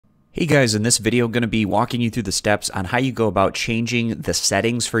Hey guys, in this video I'm going to be walking you through the steps on how you go about changing the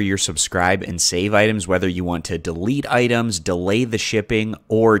settings for your subscribe and save items, whether you want to delete items, delay the shipping,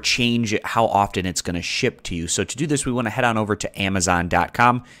 or change how often it's going to ship to you. So to do this, we want to head on over to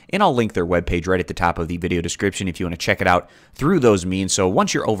Amazon.com, and I'll link their webpage right at the top of the video description if you want to check it out through those means. So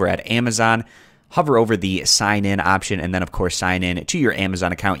once you're over at Amazon, hover over the sign in option, and then of course sign in to your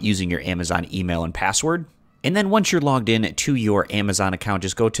Amazon account using your Amazon email and password. And then once you're logged in to your Amazon account,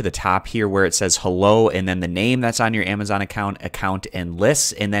 just go to the top here where it says hello and then the name that's on your Amazon account and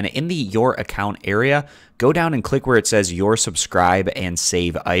lists. And then in the your account area, go down and click where it says your subscribe and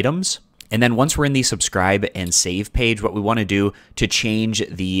save items. And then once we're in the subscribe and save page, what we want to do to change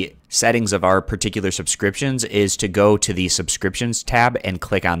the settings of our particular subscriptions is to go to the subscriptions tab and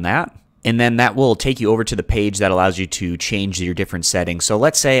click on that. And then that will take you over to the page that allows you to change your different settings. So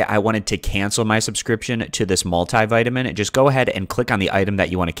let's say I wanted to cancel my subscription to this multivitamin. Just go ahead and click on the item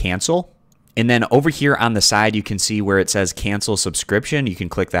that you want to cancel. And then over here on the side, you can see where it says cancel subscription. You can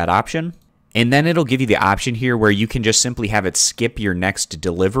click that option. And then it'll give you the option here where you can just simply have it skip your next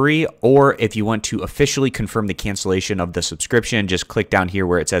delivery. Or if you want to officially confirm the cancellation of the subscription, just click down here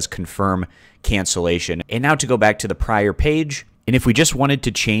where it says confirm cancellation. And now to go back to the prior page. And if we just wanted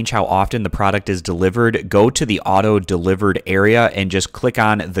to change how often the product is delivered, go to the auto delivered area and just click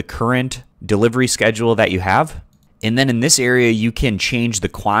on the current delivery schedule that you have. And then in this area, you can change the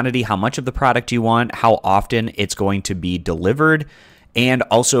quantity, how much of the product you want, how often it's going to be delivered. And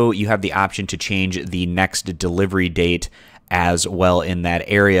also you have the option to change the next delivery date as well in that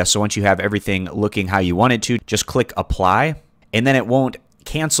area. So once you have everything looking how you want it to, just click apply. And then it won't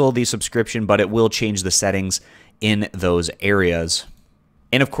cancel the subscription, but it will change the settings in those areas.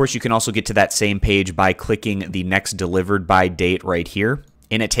 And of course, you can also get to that same page by clicking the next delivered by date right here.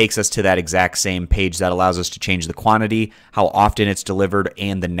 And it takes us to that exact same page that allows us to change the quantity, how often it's delivered,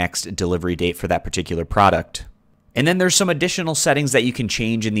 and the next delivery date for that particular product. And then there's some additional settings that you can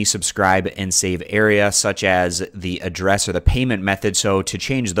change in the subscribe and save area, such as the address or the payment method. So to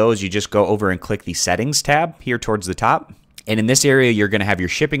change those, you just go over and click the settings tab here towards the top. And in this area, you're going to have your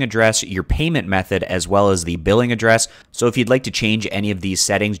shipping address, your payment method, as well as the billing address. So if you'd like to change any of these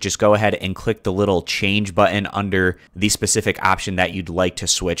settings, just go ahead and click the little change button under the specific option that you'd like to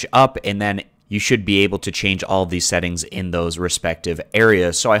switch up. And then you should be able to change all of these settings in those respective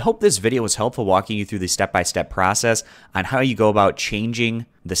areas. So I hope this video was helpful walking you through the step-by-step process on how you go about changing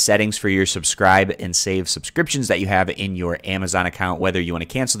the settings for your subscribe and save subscriptions that you have in your Amazon account, whether you want to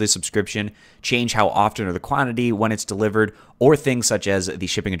cancel the subscription, change how often or the quantity when it's delivered, or things such as the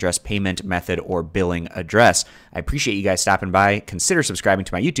shipping address, payment method, or billing address. I appreciate you guys stopping by. Consider subscribing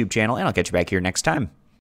to my YouTube channel, and I'll catch you back here next time.